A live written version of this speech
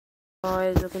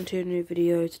Guys, welcome to a new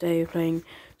video. Today we're playing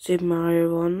Super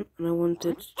Mario 1 and I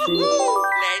wanted to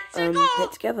play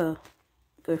it together.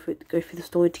 Go through the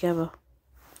story together.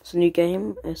 It's a new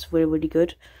game, it's really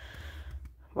good.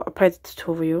 Well, I played the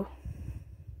tutorial.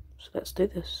 So let's do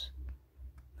this.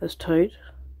 There's Toad.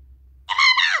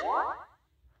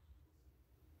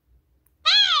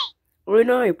 Oh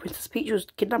no, Princess Peach was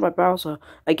kidnapped by Bowser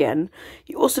again.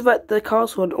 He also wrecked the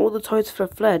castle and all the Toads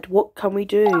have fled. What can we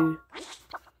do?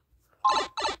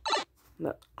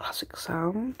 That classic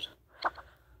sound.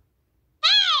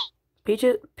 Peach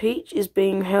is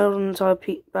being held inside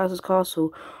Bowser's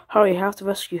castle. Hurry, I have to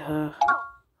rescue her.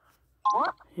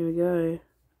 Here we go.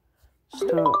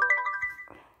 Start.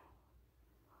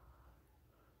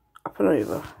 Up and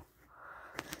over.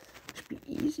 Should be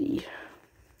easy.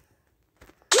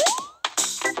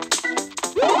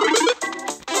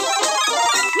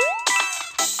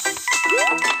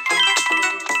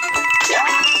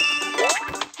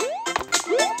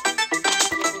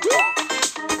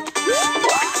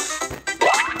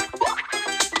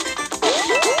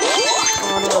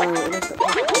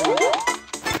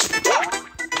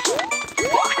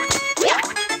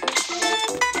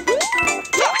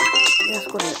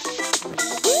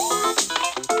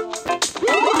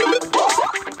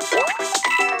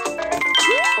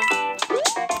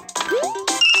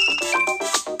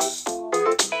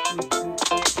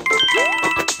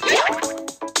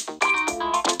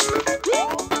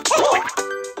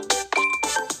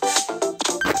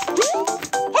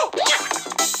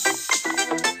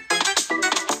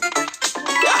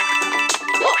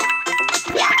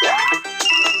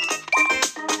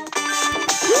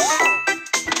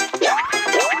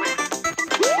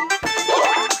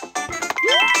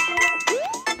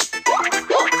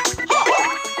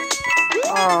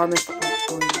 I missed the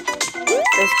point.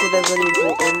 Basically, they're really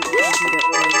important.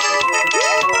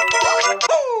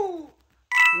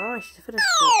 Nice, you finished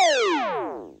it.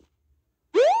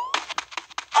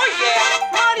 Oh yeah,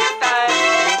 Mario time!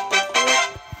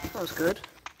 That was good.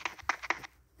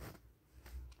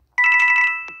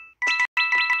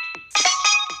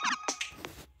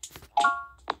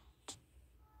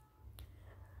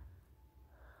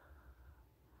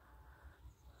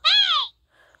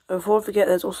 And before I forget,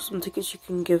 there's also some tickets you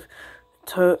can give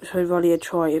Toad Valley a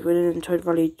try. If we're in Toad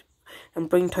Valley and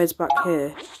bring Toads back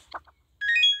here.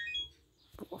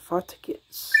 I've got 5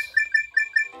 tickets.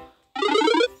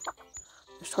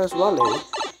 Let's try this Valley.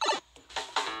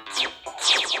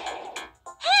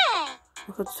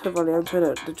 Look at Toad Valley, I'm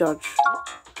Toad, the judge.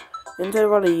 In Toad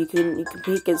Valley, you can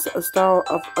compete against a star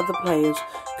of other players.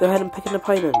 Go ahead and pick an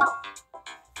opponent.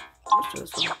 Let's do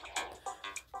this one.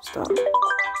 Start.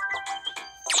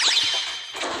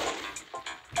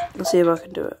 Let's see if I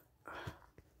can do it.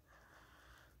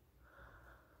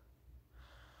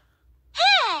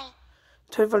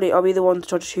 Toad Valley, I'll be the one to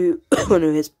judge who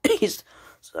is.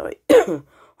 Sorry. I don't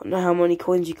know how many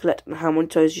coins you collect and how many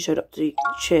toads you showed up to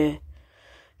cheer.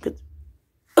 Good.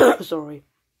 Sorry.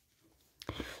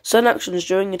 Certain actions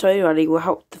during the Toad Rally will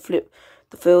help to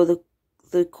fill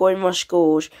the coin rush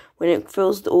gorge. When it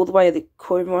fills all the way, the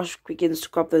coin rush begins to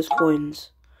grab those coins.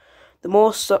 The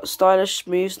more stylish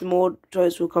moves, the more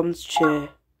toads will come to cheer.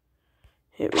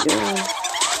 Here we go.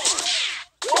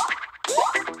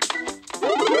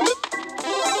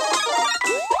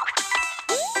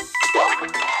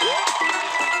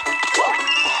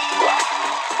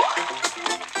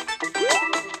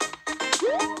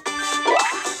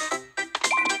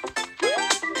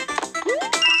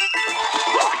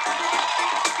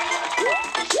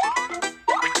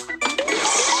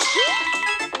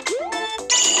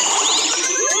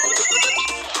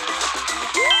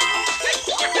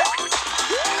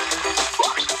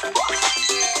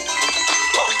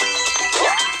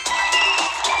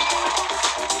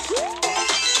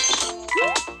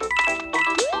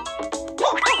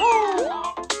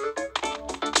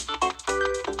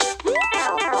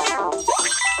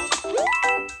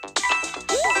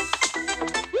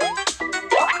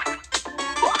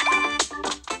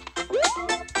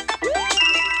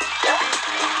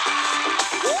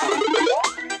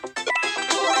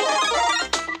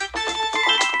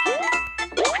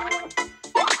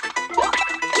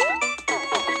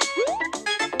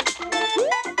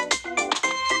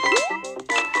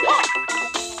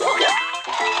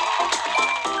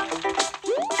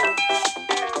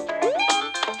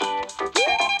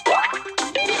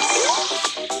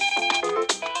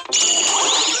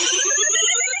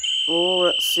 Oh,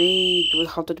 let's see.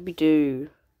 How did we do?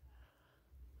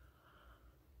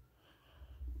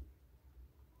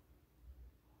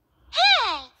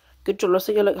 Good job. Let's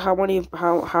take a look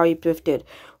how you both did.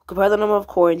 Compare the number of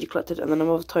coins you collected and the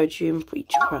number of toads you for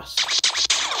each quest.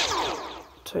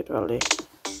 Toad Rally.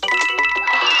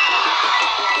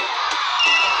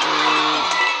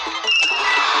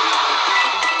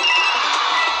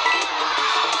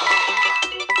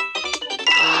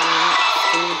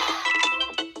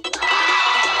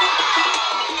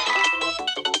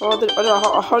 Oh, I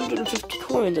got 150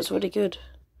 coins, that's really good.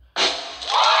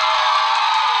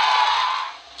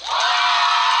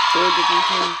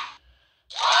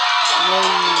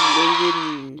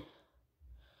 Win.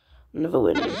 Another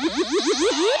win.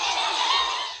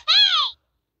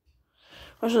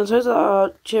 Actually, those that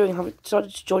are cheering have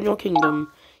decided to join your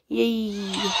kingdom.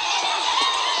 Yay!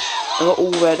 I got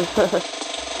all red.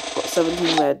 Got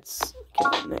 17 reds.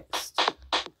 Okay, next.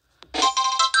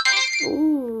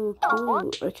 Ooh,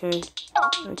 cool. Okay.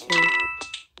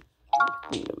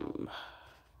 Kingdom.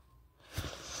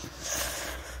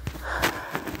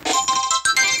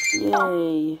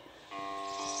 Yay.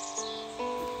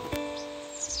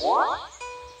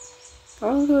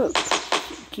 Oh look,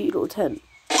 cute little tent.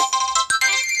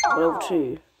 Level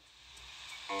 2.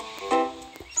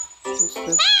 What's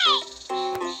this?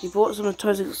 You bought some of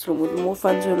Toad's Experiment with more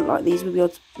friends who like these will be able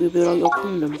to build your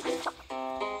kingdom.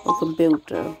 I can build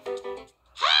now.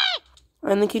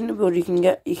 And the kingdom builder you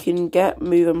can get,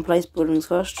 move and place buildings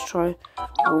first to try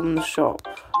on the shop.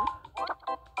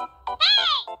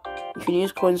 You can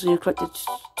use coins you collected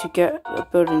to get a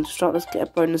building to start. Let's get a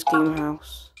bonus game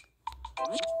house.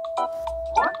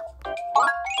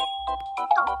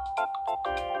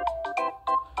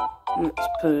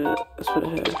 Let's put it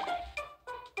here.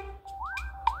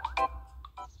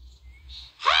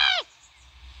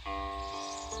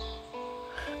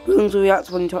 Buildings will react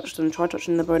when you touch them. Try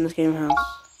touching the bonus game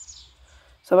house.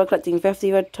 So by collecting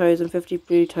 50 red toads and 50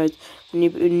 blue toads, and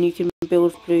you can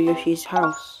build Blue Yoshi's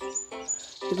house.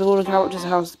 To build a character's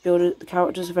house, the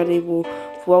characters available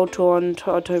for World Tour and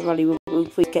Toad Rally will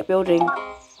please get building.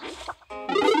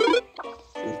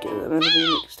 Get another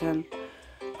next 10.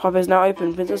 Hub is now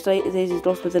open. Princess Daisy is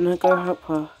lost within her. Go help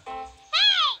her.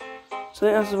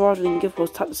 Something else arrived within gift box.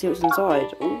 Tap to see what's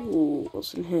inside. Ooh,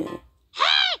 what's in here?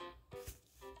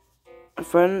 A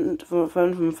friend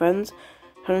from friends.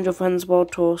 100 friends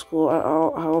World Tour score.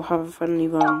 I'll have a friendly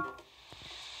run.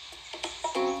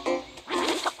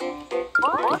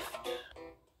 Gift.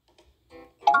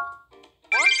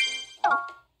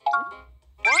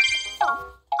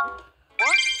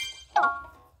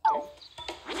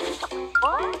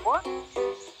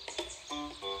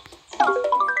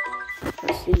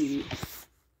 Let's see.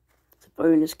 It's a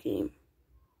bonus game.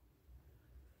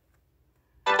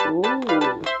 Ooh.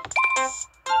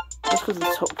 Let's go to the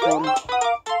top one.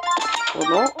 Or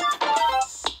not.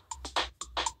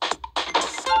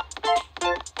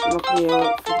 Luckily, for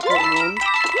the bottom one.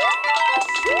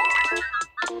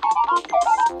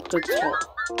 The top.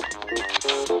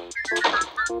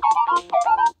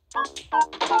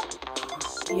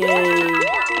 Yay.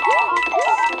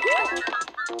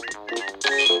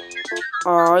 Oh,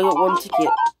 I got one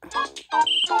ticket.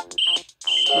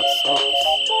 That sucks.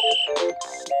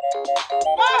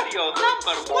 Mario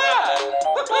number 1!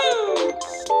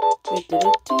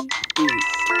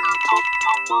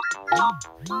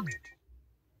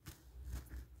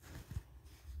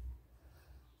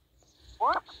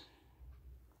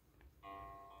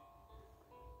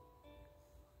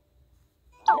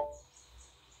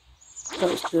 That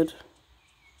was good.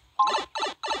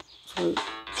 So,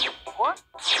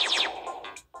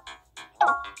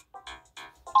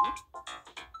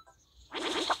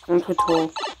 I'm quite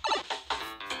tall.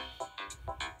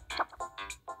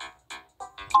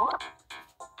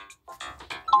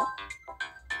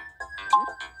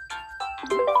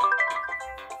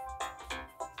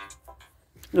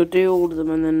 We'll do all of them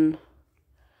and then...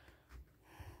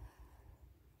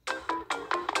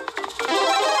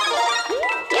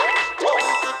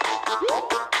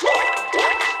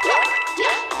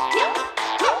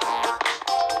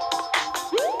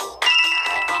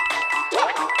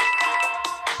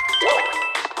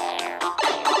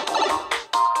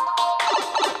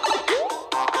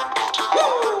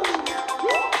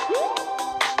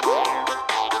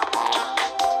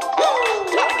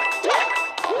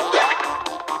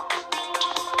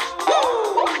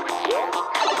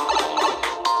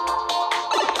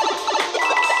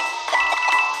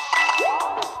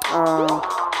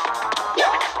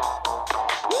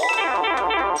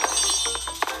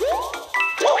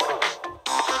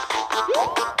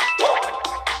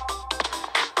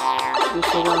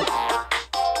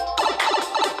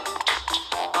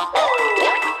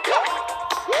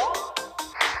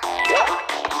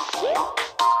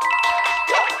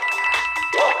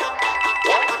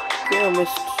 I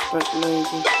missed. Break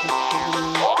loads of stuff.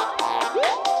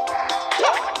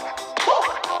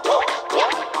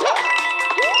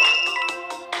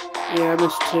 Yeah, I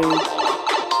missed 2.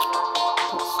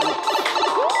 That sucks.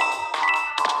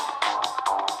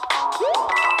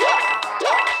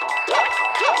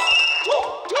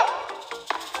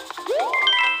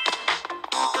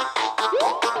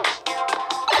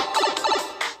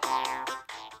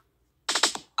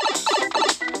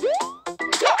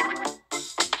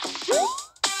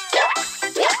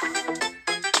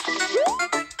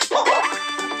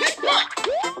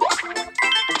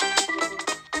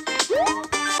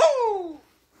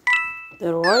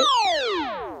 They're alright.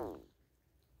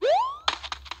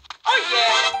 Oh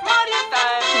yeah, Mario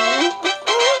time.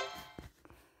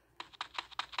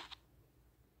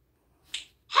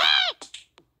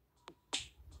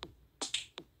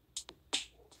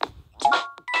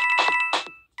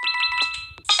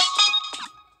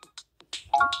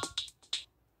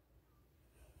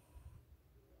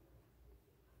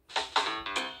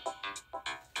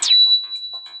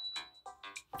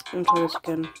 I'll try this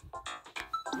again.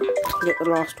 Get the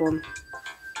last one.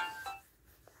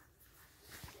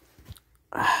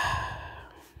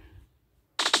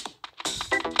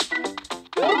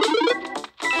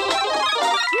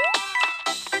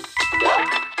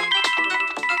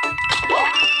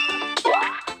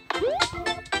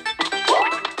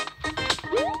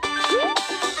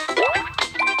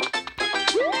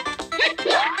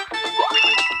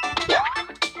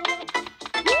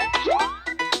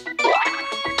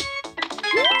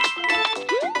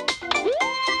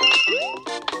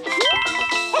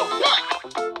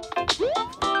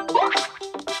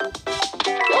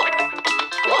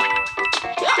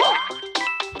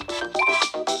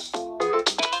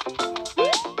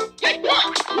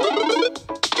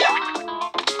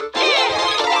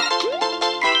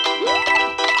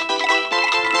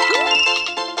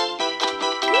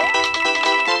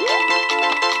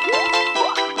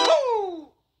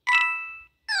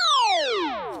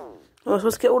 Oh, I'm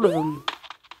supposed to get all of them.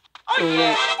 Oh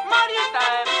yeah, Mario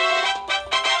time.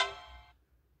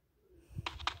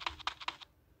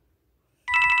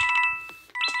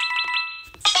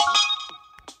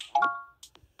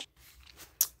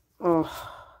 Oh,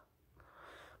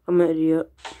 I'm an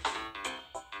idiot.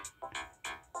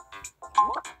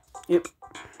 Yep.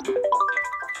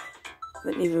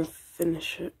 Didn't even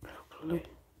finish it properly.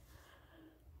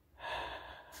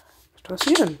 Let's try this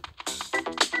again.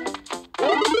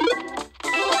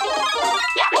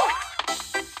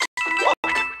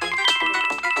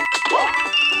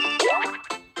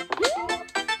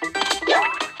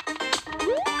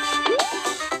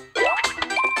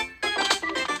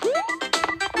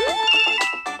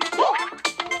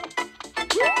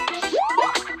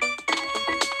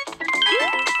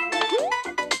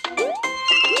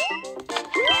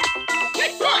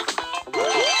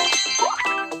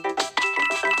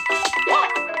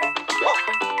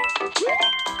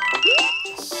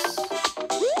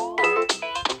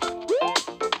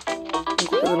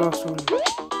 The last one.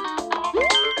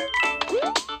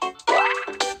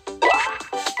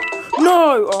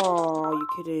 No! Oh, are you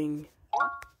kidding?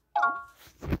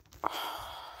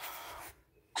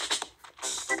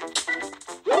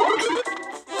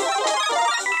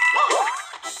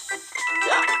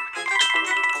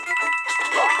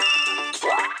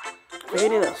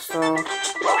 Really, that star.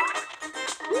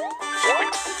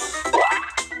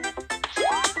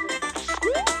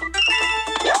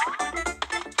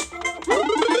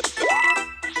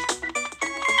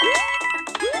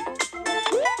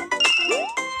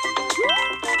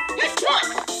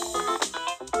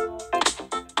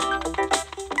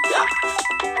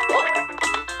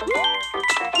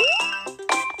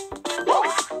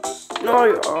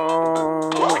 No! Oh,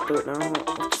 I might do it now.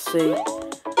 Let's see.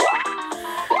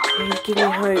 Please give me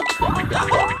hope.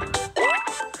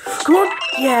 Come on!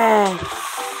 Yeah!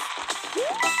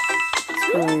 Let's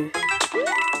go.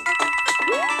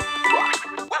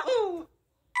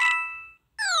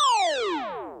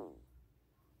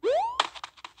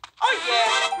 Oh yeah,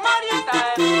 Mario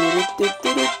time.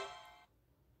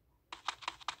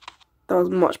 That was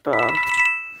much better.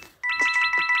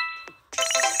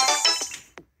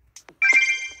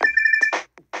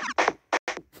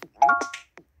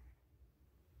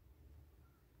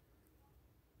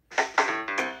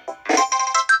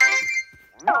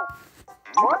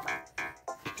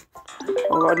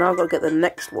 Alright, now I've got to get the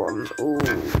next ones. Ooh,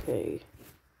 okay.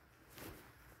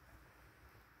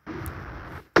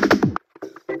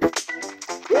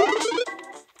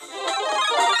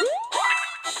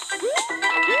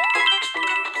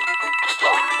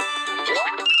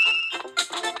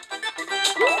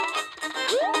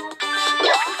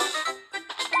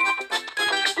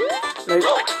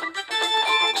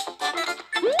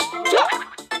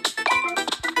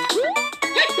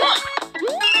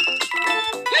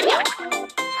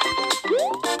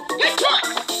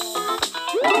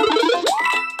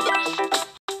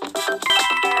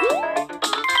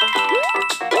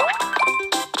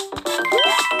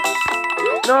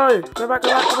 No! Go back, go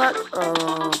back, go back!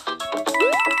 Oh.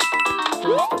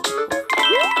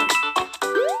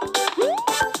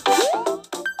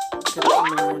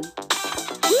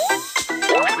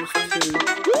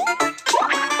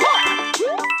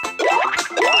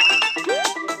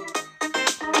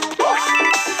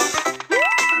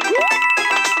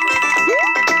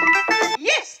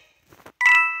 Yes!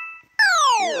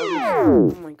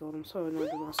 Oh my god, I'm so annoyed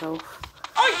with myself.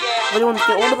 Oh yeah! I really want to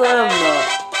get all of them.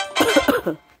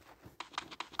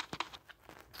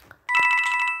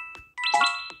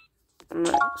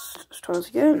 Next, let's try this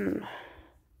again.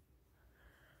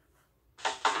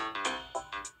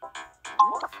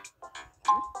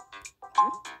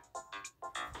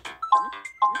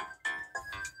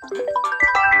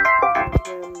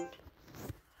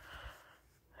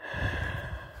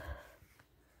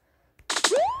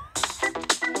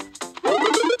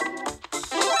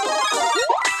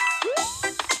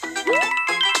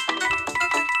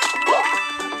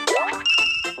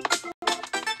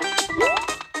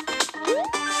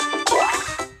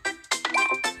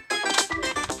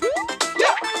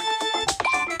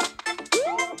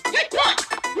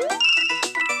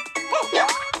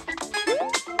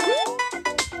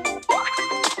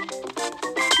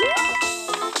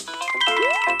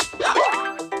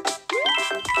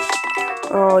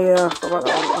 Oh yeah, I forgot about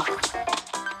that one.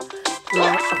 No,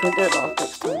 I can do it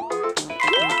next time.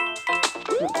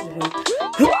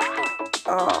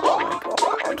 Oh my god.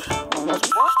 I might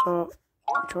as well start.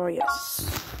 Try yes.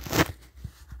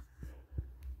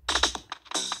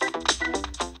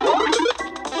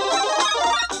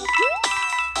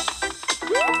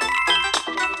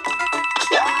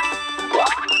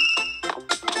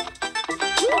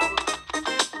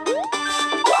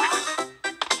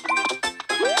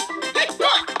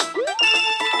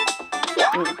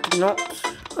 Not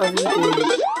overdo.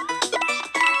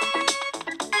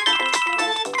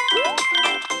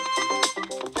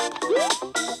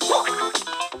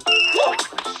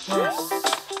 Yes.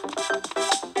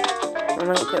 I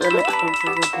might get the next one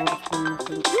for the hardest one, I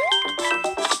think.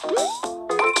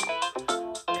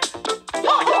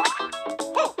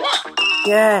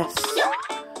 Yes!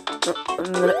 And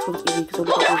the next one's easy because all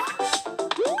I've got is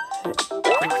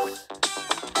yes.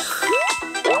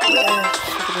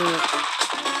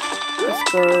 Let's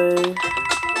go.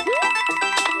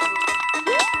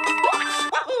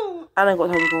 And I got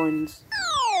 10 coins.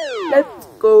 Let's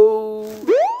go.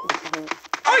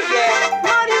 Oh yeah!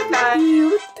 Mario time!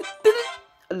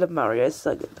 I love Mario, it's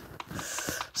so good.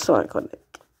 So iconic.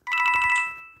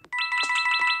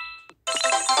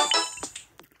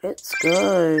 Let's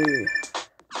go.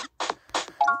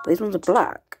 These ones are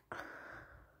black.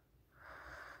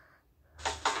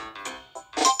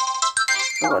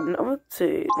 I got another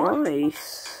two.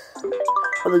 Nice.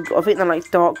 Oh, I think they're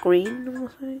like dark green or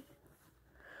something.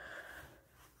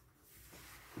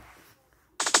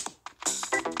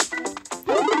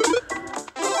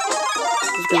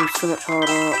 This is going to be so much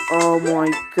harder. Oh my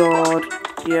god.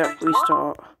 Yeah,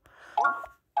 restart.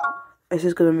 This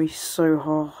is going to be so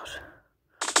hard.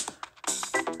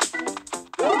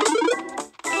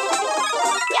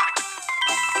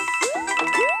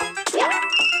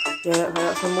 Yeah, okay,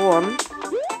 that's number one.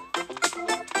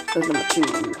 There's number two.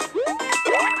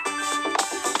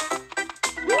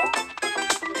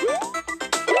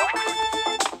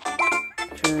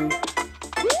 Okay.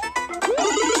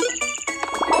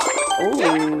 Oh,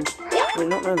 I did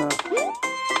not know that.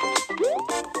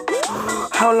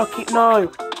 How lucky?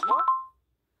 No!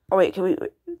 Oh wait, can we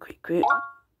quit?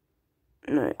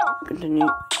 No, continue.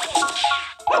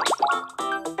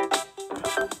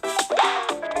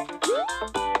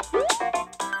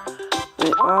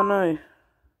 Wait, oh no.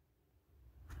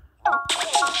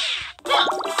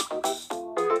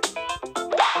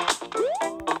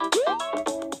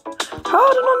 How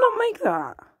did I not make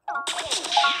that?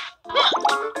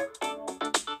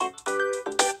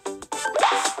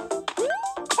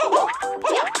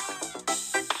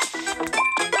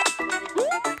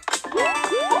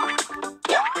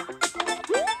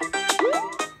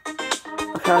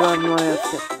 Okay, I don't know why I have to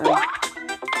get there.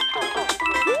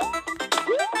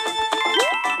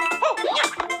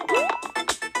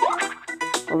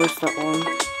 I missed that one.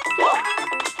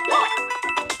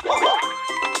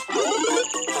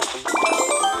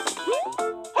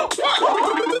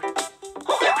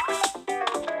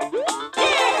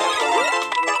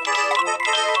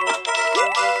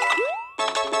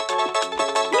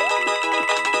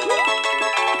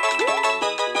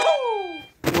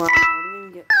 Wow, I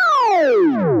didn't get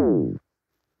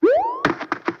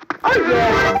Oh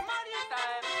yeah! Mario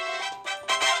time!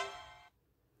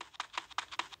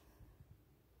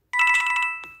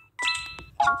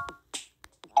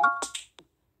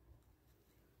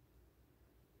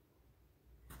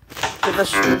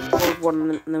 let's just do World 1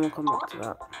 and then we'll come back to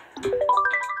that.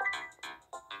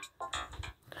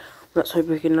 Let's hope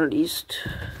we can at least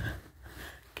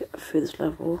get through this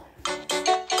level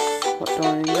without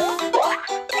dying.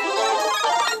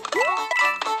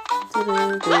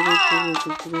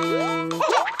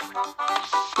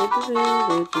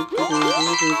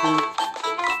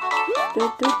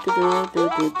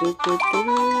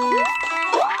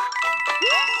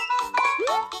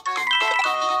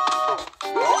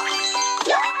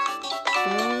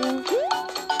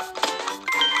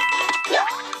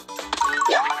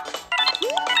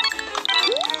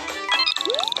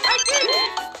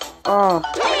 Oh.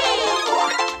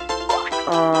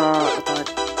 I died.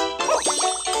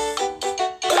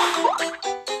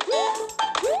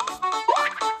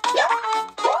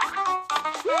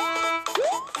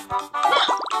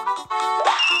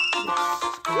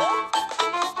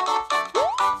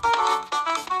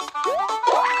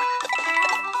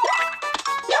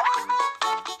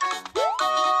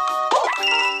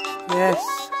 Yes,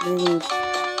 we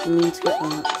need to get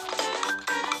that.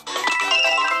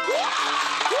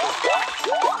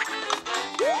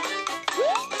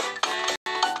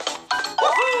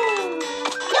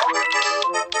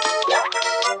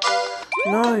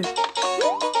 No.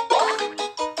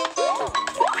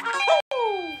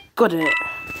 Got it.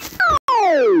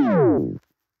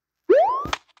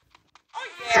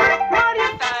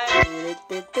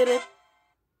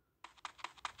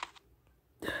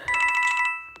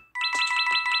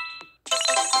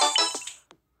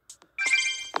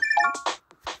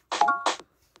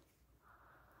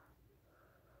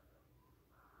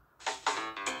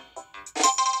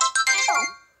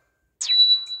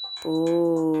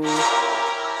 Oh.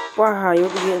 Wow, you'll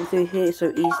be getting through here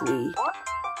so easily.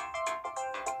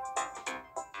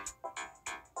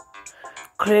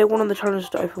 Clear one of the challenges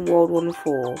to open World 1 and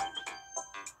 4.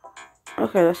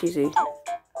 Okay, that's easy.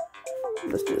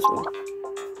 Let's do this one.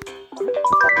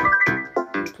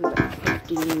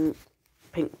 15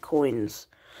 pink coins.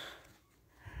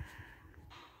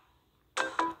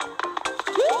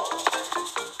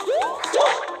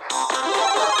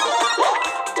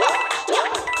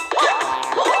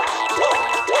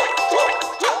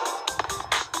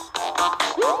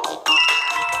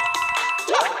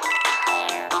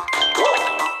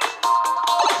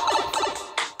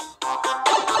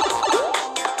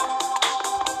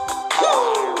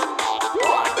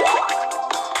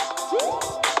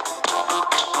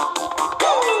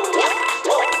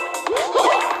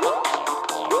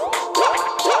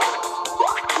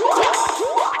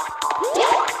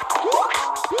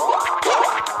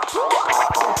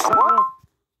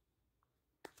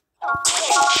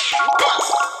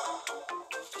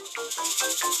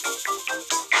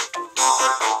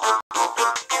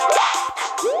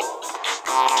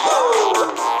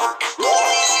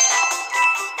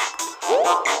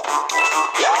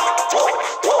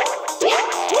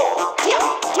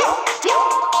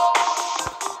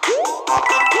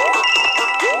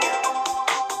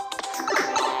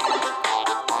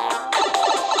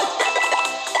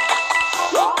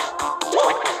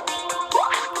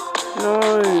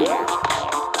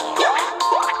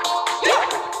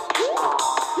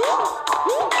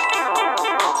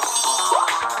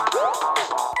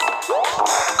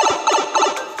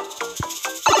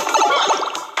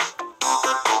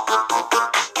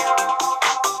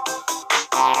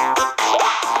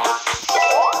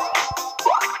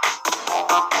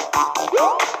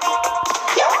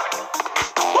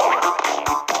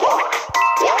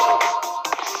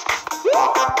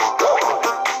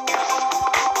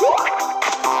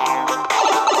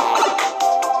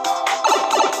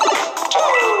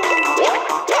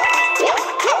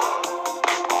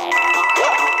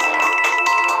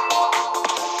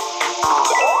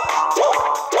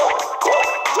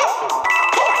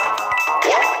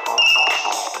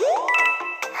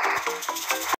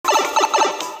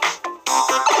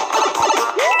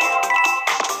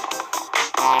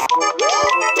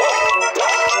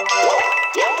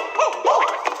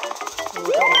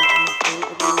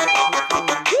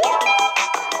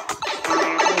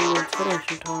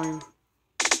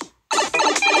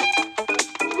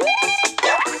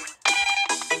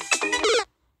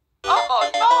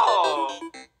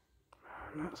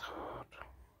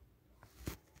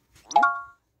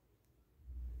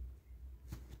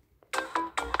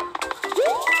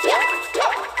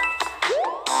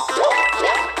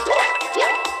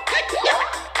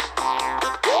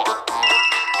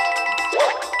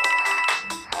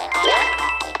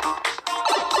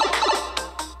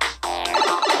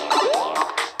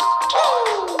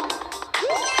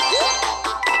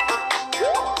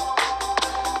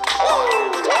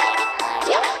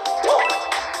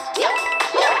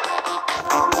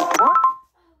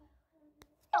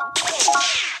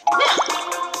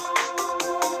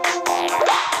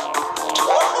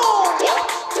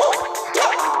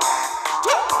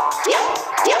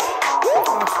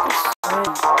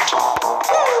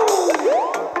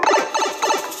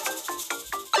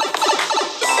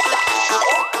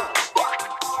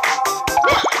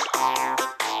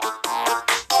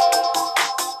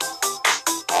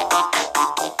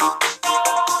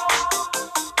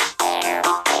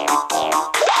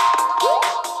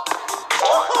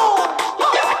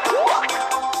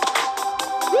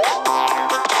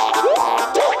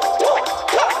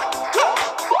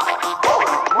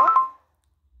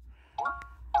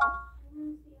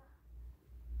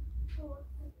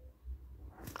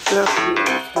 That's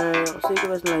today. I'll see you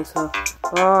guys later.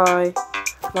 Bye.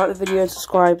 Like the video and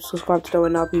subscribe to know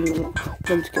when I'll be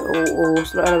going to get all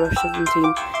LMF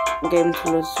 17 and game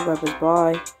to loads of subscribers.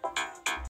 Bye.